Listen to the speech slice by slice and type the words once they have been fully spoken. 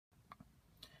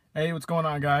Hey, what's going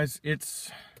on, guys?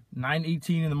 It's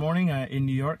 9:18 in the morning in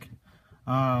New York.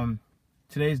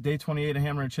 Today's day 28 of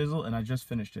Hammer and Chisel, and I just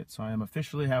finished it. So I am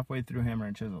officially halfway through Hammer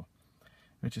and Chisel,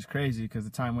 which is crazy because the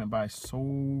time went by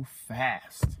so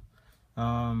fast.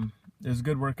 It was a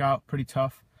good workout, pretty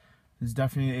tough. It's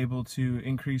definitely able to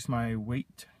increase my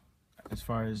weight as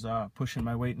far as pushing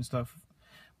my weight and stuff.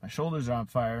 My shoulders are on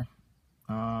fire.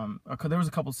 There was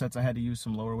a couple sets I had to use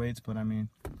some lower weights, but I mean,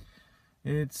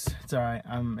 it's all right.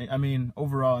 I mean,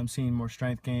 overall, I'm seeing more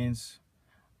strength gains,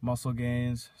 muscle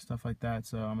gains, stuff like that.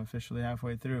 So I'm officially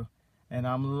halfway through, and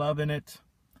I'm loving it.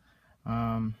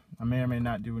 I may or may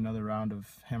not do another round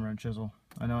of Hammer and Chisel.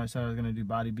 I know I said I was gonna do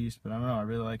Body Beast, but I don't know. I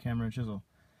really like Hammer and Chisel,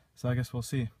 so I guess we'll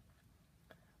see.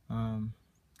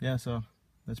 Yeah, so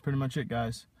that's pretty much it,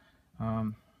 guys.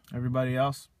 Everybody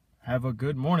else, have a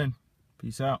good morning.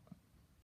 Peace out.